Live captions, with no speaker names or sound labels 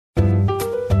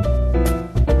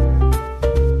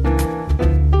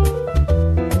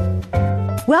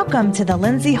Welcome to the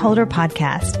Lindsay Holder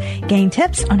Podcast. Gain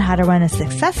tips on how to run a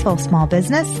successful small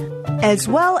business, as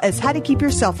well as how to keep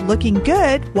yourself looking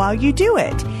good while you do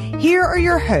it. Here are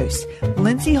your hosts,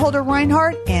 Lindsay Holder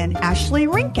Reinhardt and Ashley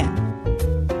Rinkin.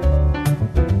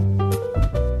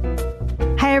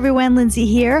 Hi everyone, Lindsay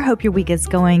here. Hope your week is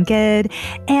going good.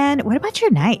 And what about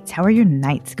your nights? How are your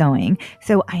nights going?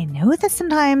 So I know that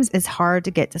sometimes it's hard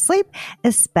to get to sleep,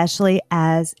 especially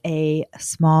as a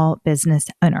small business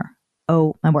owner.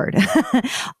 Oh my word.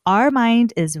 Our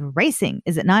mind is racing,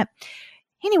 is it not?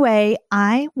 Anyway,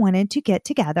 I wanted to get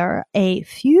together a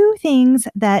few things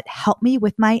that help me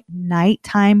with my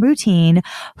nighttime routine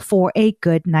for a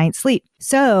good night's sleep.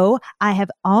 So I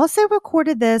have also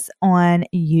recorded this on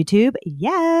YouTube.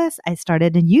 Yes, I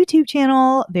started a YouTube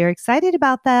channel. Very excited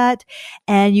about that.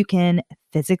 And you can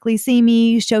physically see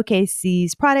me showcase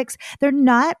these products. They're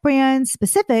not brand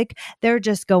specific. They're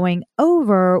just going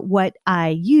over what I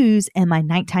use in my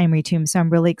nighttime routine. So I'm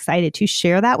really excited to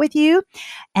share that with you.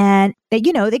 And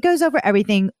that goes over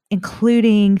everything,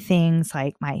 including things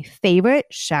like my favorite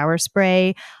shower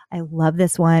spray. I love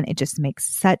this one. It just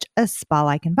makes such a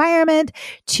spa-like environment,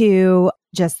 to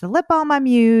just the lip balm I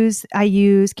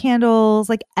use candles,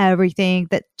 like everything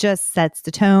that just sets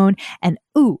the tone. And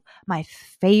my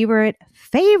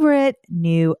favorite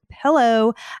new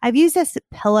pillow. I've used this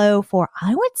pillow for,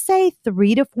 I would say,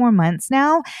 3 to 4 months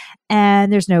now,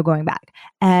 and there's no going back.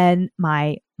 And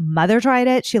my mother tried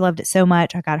it. She loved it so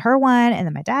much. I got her one, and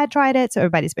then my dad tried it. So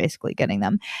everybody's basically getting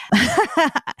them.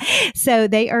 So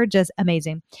they are just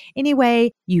amazing.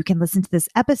 Anyway, you can listen to this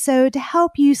episode to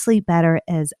help you sleep better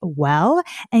as well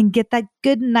and get that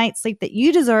good night's sleep that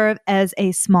you deserve as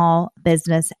a small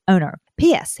business owner.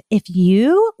 P.S. If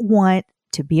you want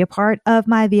to be a part of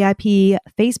my VIP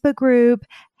Facebook group,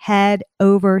 head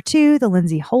over to the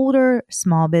Lindsay Holder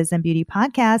Small Biz and Beauty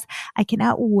Podcast. I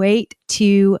cannot wait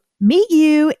to meet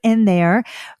you in there.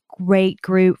 Great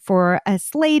group for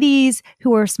us ladies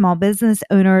who are small business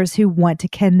owners who want to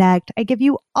connect. I give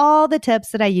you all the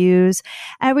tips that I use,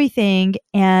 everything,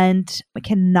 and I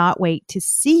cannot wait to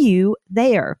see you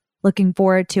there. Looking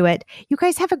forward to it. You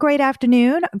guys have a great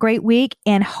afternoon, a great week,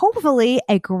 and hopefully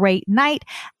a great night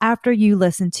after you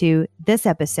listen to this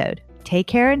episode. Take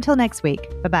care until next week.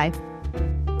 Bye-bye.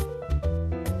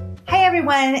 Hi,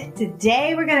 everyone.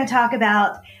 Today we're going to talk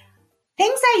about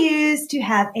things I use to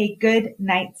have a good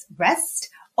night's rest,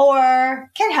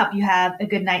 or can help you have a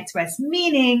good night's rest,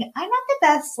 meaning I'm not the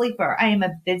best sleeper. I am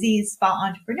a busy spa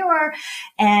entrepreneur,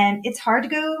 and it's hard to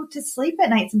go to sleep at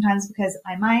night sometimes because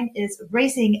my mind is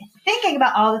racing, thinking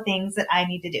about all the things that I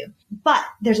need to do. But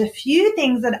there's a few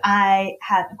things that I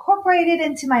have incorporated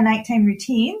into my nighttime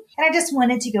routine, and I just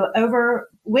wanted to go over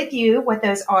with you what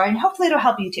those are, and hopefully it'll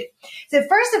help you too. So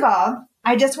first of all,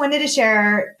 I just wanted to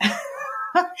share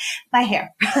my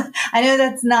hair. I know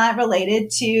that's not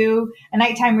related to a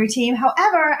nighttime routine.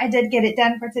 However, I did get it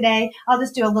done for today. I'll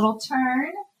just do a little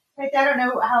turn right there. I don't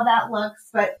know how that looks,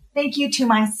 but thank you to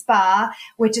my spa,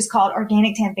 which is called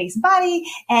Organic Tan Face and Body.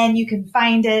 And you can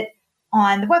find it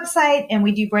on the website, and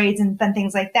we do braids and fun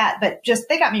things like that. But just,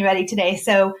 they got me ready today.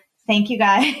 So thank you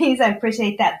guys. I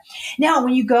appreciate that. Now,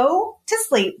 when you go to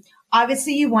sleep,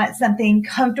 obviously you want something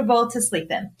comfortable to sleep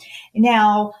in.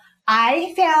 Now,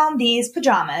 I found these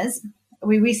pajamas.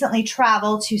 We recently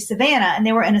traveled to Savannah, and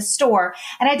they were in a store,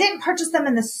 and I didn't purchase them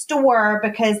in the store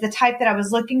because the type that I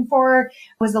was looking for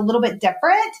was a little bit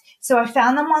different. So I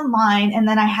found them online, and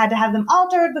then I had to have them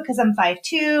altered because I'm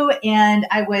 5'2", and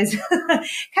I was kind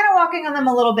of walking on them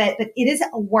a little bit, but it is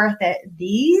worth it.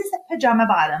 These pajama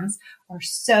bottoms are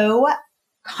so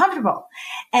comfortable,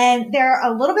 and they're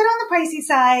a little bit on the pricey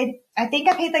side. I think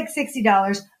I paid like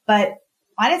 $60, but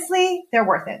honestly, they're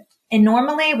worth it. And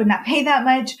normally I would not pay that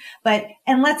much, but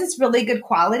unless it's really good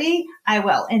quality, I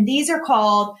will. And these are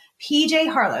called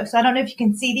PJ Harlow. So I don't know if you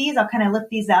can see these. I'll kind of lift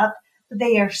these up, but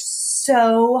they are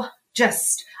so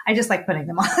I just like putting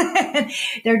them on.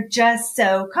 They're just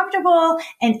so comfortable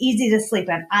and easy to sleep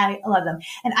in. I love them.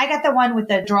 And I got the one with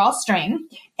the drawstring,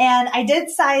 and I did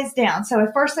size down. So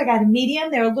at first I got a medium.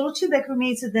 They were a little too big for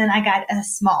me. So then I got a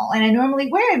small, and I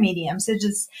normally wear a medium. So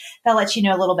just, that lets you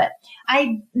know a little bit.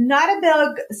 I'm not a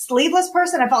big sleeveless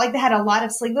person. I felt like they had a lot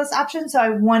of sleeveless options. So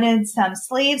I wanted some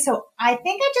sleeves. So I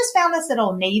think I just found this at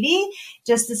Old Navy,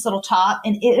 just this little top,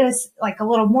 and it is like a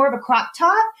little more of a crop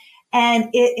top. And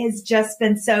it has just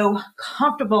been so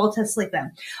comfortable to sleep in.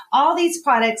 All these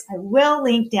products I will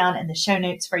link down in the show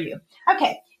notes for you.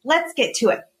 Okay, let's get to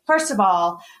it. First of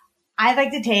all, I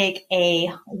like to take a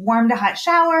warm to hot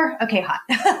shower. Okay, hot.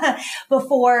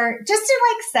 Before, just to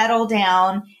like settle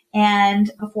down and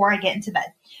before I get into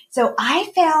bed. So I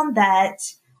found that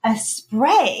a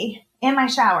spray in my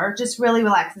shower just really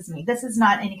relaxes me. This is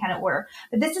not any kind of order,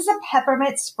 but this is a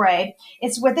peppermint spray.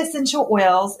 It's with essential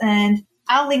oils, and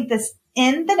I'll link this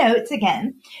in the notes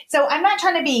again. So I'm not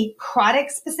trying to be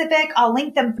product specific. I'll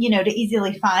link them, to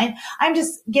easily find. I'm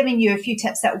just giving you a few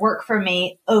tips that work for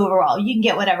me overall. You can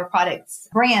get whatever products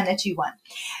brand that you want.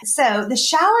 So the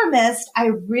shower mist I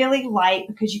really like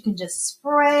because you can just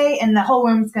spray and the whole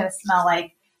room's going to smell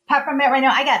like peppermint. Right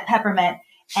now I got peppermint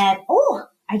and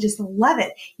I just love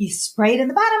it. You spray it in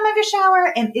the bottom of your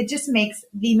shower and it just makes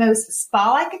the most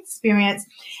spa-like experience.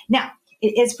 Now,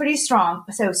 it is pretty strong,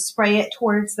 so spray it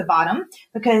towards the bottom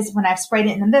because when I've sprayed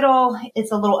it in the middle,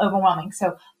 it's a little overwhelming.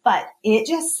 But it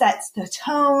just sets the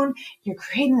tone. You're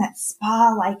creating that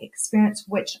spa-like experience,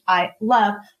 which I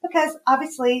love because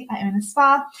obviously I own a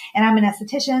spa and I'm an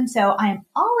esthetician. So I'm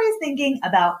always thinking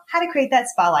about how to create that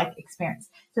spa-like experience.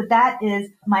 So that is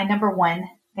my number one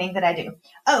thing that I do.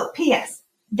 Oh, P.S.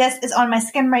 This is on my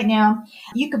skin right now.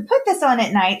 You can put this on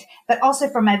at night, but also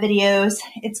for my videos.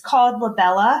 It's called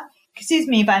Labella. Excuse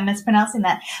me if I'm mispronouncing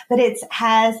that, but it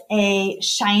has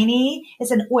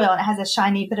it's an oil and it has a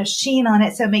shiny bit of sheen on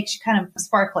it. So it makes you kind of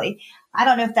sparkly. I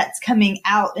don't know if that's coming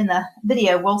out in the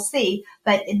video. We'll see,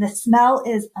 but the smell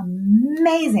is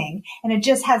amazing and it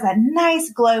just has a nice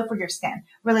glow for your skin.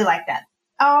 Really like that.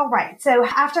 All right. So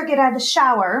after I get out of the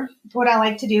shower, what I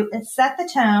like to do is set the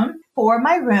tone for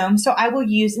my room. So I will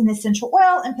use an essential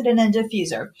oil and put it in a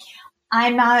diffuser.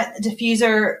 I'm not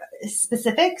diffuser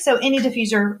specific, so any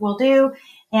diffuser will do.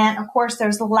 And of course,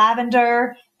 there's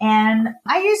lavender. And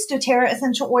I use doTERRA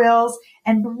essential oils,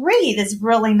 and Breathe is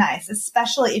really nice,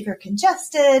 especially if you're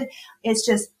congested. It's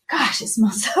just, gosh, it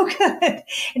smells so good.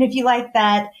 And if you like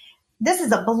that, this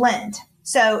is a blend.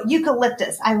 So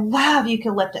eucalyptus, I love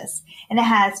eucalyptus. And it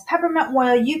has peppermint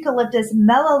oil, eucalyptus,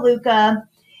 melaleuca.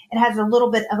 It has a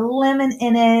little bit of lemon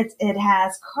in it. It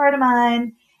has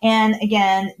cardamom. And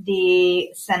again, the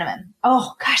cinnamon.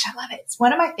 Oh gosh, I love it. It's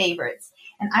one of my favorites.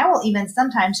 And I will even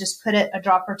sometimes just put it a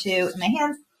drop or two in my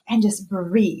hands and just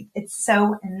breathe. It's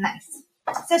so nice.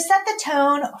 So set the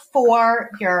tone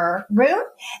for your room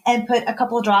and put a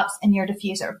couple of drops in your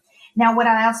diffuser. Now, what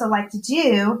I also like to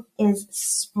do is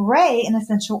spray an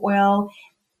essential oil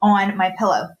on my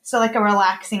pillow. So like a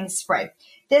relaxing spray.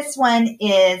 This one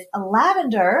is a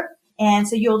lavender. And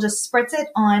so you'll just spritz it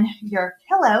on your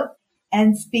pillow.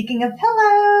 And speaking of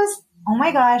pillows, oh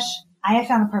my gosh, I have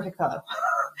found the perfect pillow.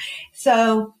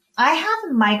 So I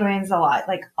have migraines a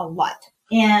lot.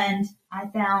 And I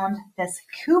found this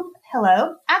Coop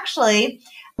pillow. Actually,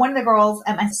 one of the girls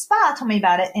at my spa told me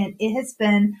about it and it has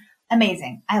been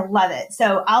amazing. I love it.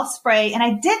 So I'll spray, and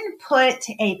I didn't put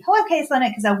a pillowcase on it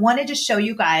because I wanted to show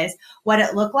you guys what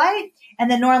it looked like.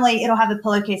 And then normally it'll have a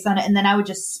pillowcase on it and then I would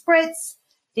just spritz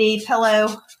the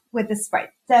pillow with the spray.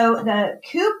 So the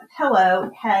Coop pillow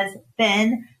has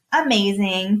been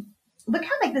amazing. Look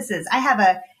how big this is. I have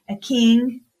a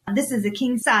king. This is a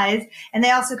king size, and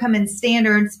they also come in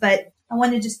standards, but I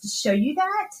wanted just to show you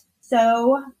that.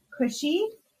 So cushy.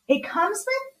 It comes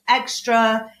with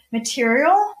extra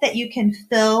material that you can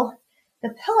fill the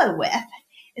pillow with.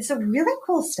 It's a really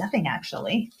cool stuffing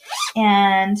actually.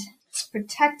 And it's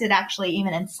protected actually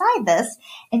even inside this,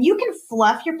 and you can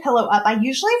fluff your pillow up. I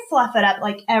usually fluff it up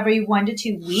like every 1 to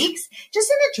 2 weeks, just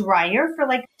in the dryer for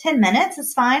like 10 minutes.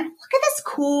 It's fine. Look at this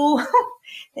cool,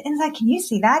 the inside. Can you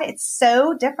see that? It's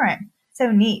so different.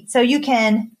 So neat. So you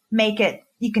can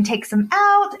take some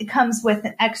out. It comes with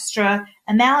an extra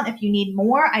amount if you need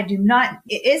more.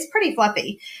 It is pretty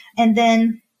fluffy. And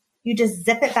then you just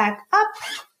zip it back up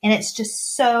and it's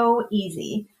just so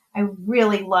easy. I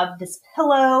really love this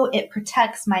pillow. It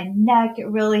protects my neck. It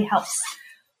really helps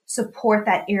support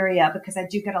that area because I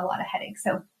do get a lot of headaches.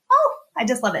 So, I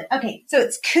just love it. Okay. So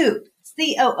it's Coop,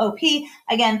 C-O-O-P.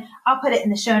 Again, I'll put it in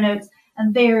the show notes.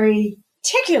 I'm very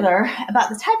particular about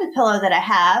the type of pillow that I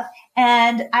have,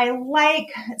 and I like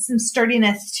some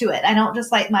sturdiness to it. I don't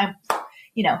just like my,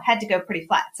 head to go pretty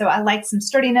flat. So I like some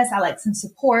sturdiness. I like some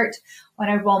support when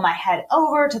I roll my head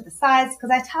over to the sides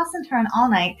because I toss and turn all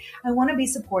night. I want to be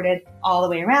supported all the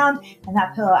way around, and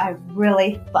that pillow I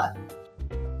really love.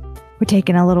 We're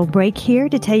taking a little break here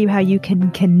to tell you how you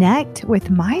can connect with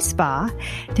My Spa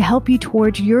to help you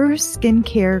towards your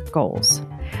skincare goals.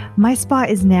 My Spa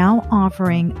is now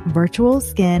offering virtual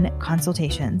skin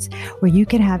consultations where you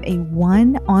can have a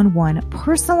one-on-one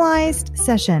personalized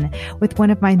session with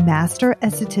one of my master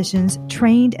estheticians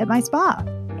trained at My Spa.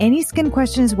 Any skin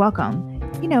question is welcome.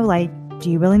 Like,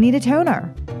 do you really need a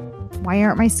toner? Why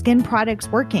aren't my skin products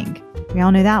working? We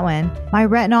all know that one. My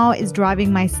retinol is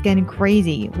driving my skin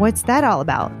crazy. What's that all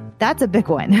about? That's a big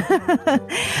one.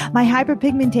 My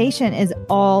hyperpigmentation is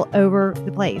all over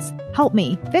the place. Help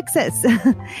me fix this.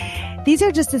 These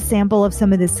are just a sample of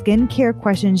some of the skincare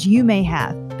questions you may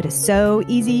have, but it's so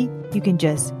easy. You can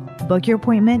just book your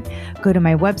appointment, go to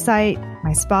my website,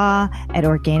 my spa at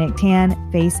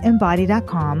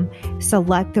organictanfaceandbody.com,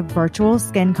 select the virtual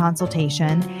skin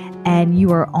consultation, and you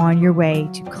are on your way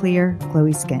to clear,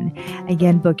 glowy skin.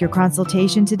 Again, book your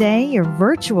consultation today, your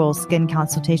virtual skin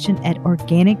consultation at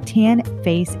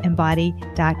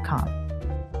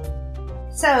organictanfaceandbody.com.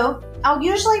 So I'll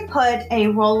usually put a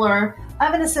roller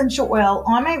of an essential oil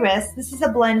on my wrist. This is a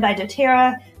blend by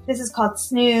doTERRA. This is called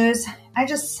Snooze. I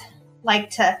just like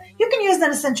to, you can use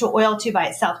an essential oil too by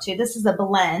itself too. This is a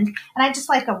blend, and I just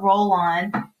like a roll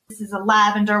on. This is a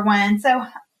lavender one. So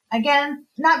again,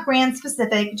 not brand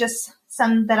specific, just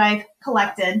some that I've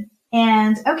collected.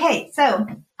 And okay, so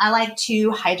I like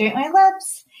to hydrate my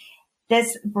lips.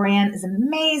 This brand is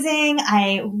amazing.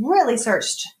 I really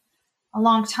searched a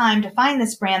long time to find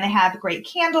this brand. They have great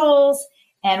candles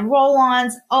and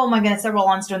roll-ons. Oh my goodness, they're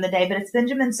roll-ons during the day, but it's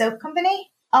Benjamin Soap Company.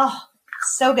 Oh,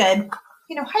 so good.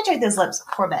 You know, hydrate those lips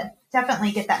before bed.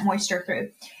 Definitely get that moisture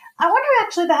through. I wonder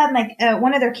actually if I have like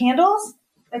one of their candles,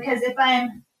 because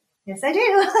yes, I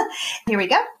do. Here we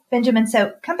go. Benjamin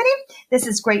Soap Company. This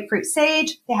is grapefruit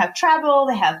sage. They have travel.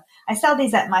 I sell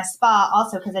these at my spa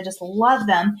also because I just love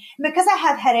them. And because I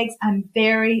have headaches, I'm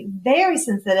very, very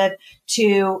sensitive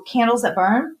to candles that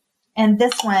burn. And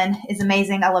this one is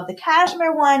amazing. I love the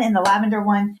cashmere one and the lavender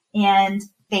one. And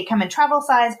they come in travel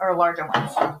size or larger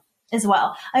ones as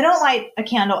well. I don't light a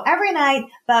candle every night,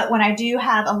 but when I do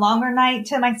have a longer night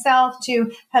to myself to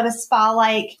have a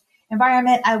spa-like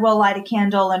environment, I will light a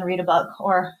candle and read a book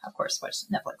or, of course, watch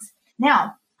Netflix.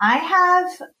 Now, I have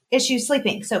issues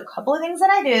sleeping. So a couple of things that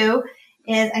I do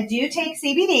is I do take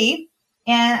CBD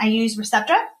and I use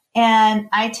Receptra, and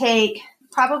I take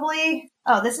probably,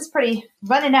 this is pretty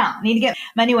running out. I need to get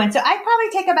my new one. So I probably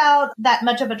take about that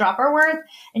much of a dropper worth,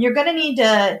 and you're going to need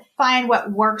to find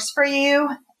what works for you.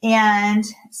 And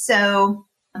so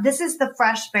this is the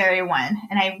fresh berry one,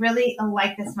 and I really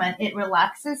like this one. It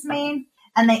relaxes me.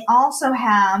 And they also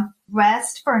have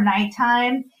rest for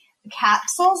nighttime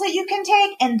capsules that you can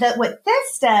take. And what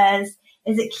this does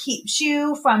is it keeps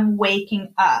you from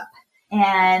waking up.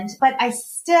 But I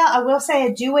will say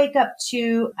I do wake up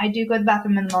I do go to the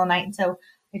bathroom in the middle of the night. And so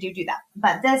I do that.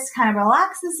 But this kind of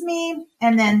relaxes me.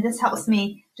 And then this helps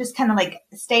me just kind of like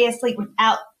stay asleep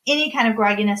without any kind of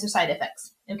grogginess or side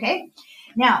effects. Okay.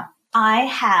 Now I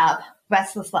have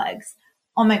restless legs.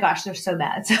 Oh my gosh, they're so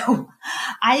bad. So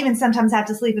I even sometimes have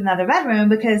to sleep in the other bedroom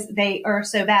because they are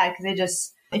so bad.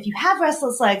 Because if you have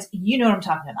restless legs, you know what I'm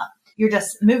talking about. You're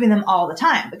just moving them all the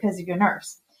time because of your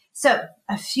nerves. So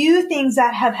a few things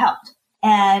that have helped.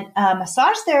 And a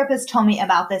massage therapist told me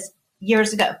about this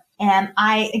years ago. And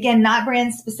again, not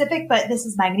brand specific, but this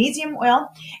is magnesium oil,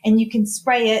 and you can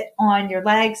spray it on your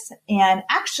legs. And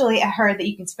actually, I heard that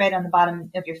you can spray it on the bottom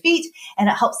of your feet, and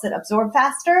it helps it absorb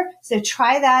faster. So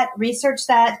try that, research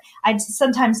that. I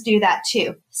sometimes do that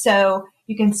too. So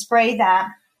you can spray that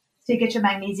to get your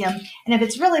magnesium. And if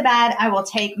it's really bad, I will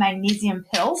take magnesium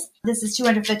pills. This is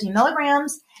 250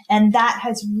 milligrams, and that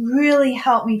has really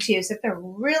helped me too. So if they're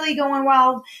really going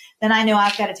wild, then I know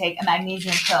I've got to take a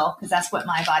magnesium pill because that's what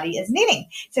my body is needing.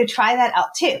 So try that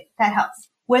out too. That helps.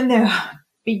 When they're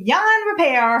beyond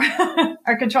repair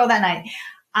or control that night,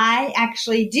 I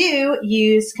actually do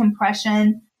use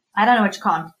compression. I don't know what you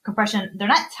call them. Compression. They're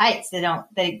not tights. They don't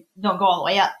go all the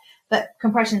way up, but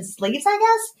compression sleeves, I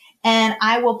guess. And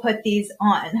I will put these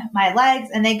on my legs,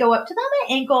 and they go up to about my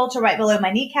ankle to right below my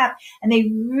kneecap, and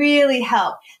they really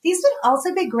help. These would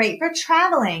also be great for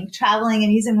traveling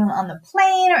and using them on the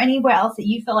plane or anywhere else that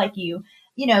you feel like you're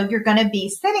going to be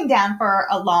sitting down for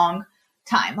a long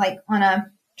time, like on a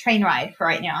train ride for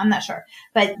right now. I'm not sure,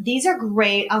 but these are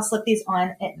great. I'll slip these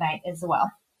on at night as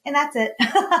well. And that's it.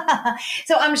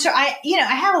 So I'm sure I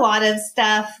have a lot of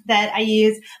stuff that I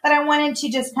use, but I wanted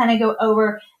to just kind of go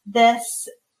over this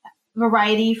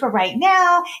variety for right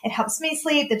now. It helps me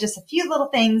sleep. There's just a few little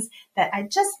things that I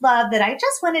just love that I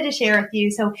just wanted to share with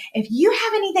you. So if you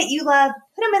have any that you love,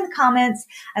 put them in the comments.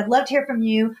 I'd love to hear from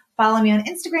you. Follow me on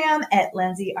Instagram at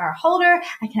Lindsay R. Holder.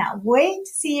 I cannot wait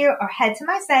to see you, or head to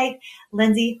my site,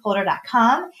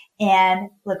 lindsayholder.com, and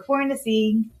look forward to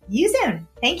seeing you soon.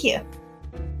 Thank you.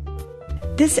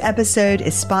 This episode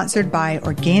is sponsored by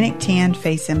Organic Tan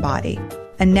Face and Body,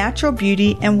 a natural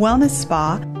beauty and wellness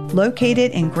spa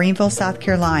located in Greenville, South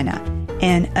Carolina,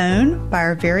 and owned by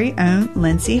our very own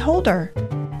Lindsay Holder.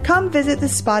 Come visit the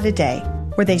spa today,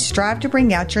 where they strive to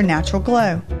bring out your natural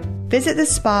glow. Visit the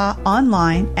spa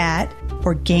online at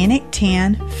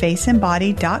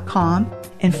organictanfaceandbody.com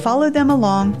and follow them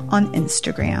along on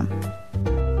Instagram.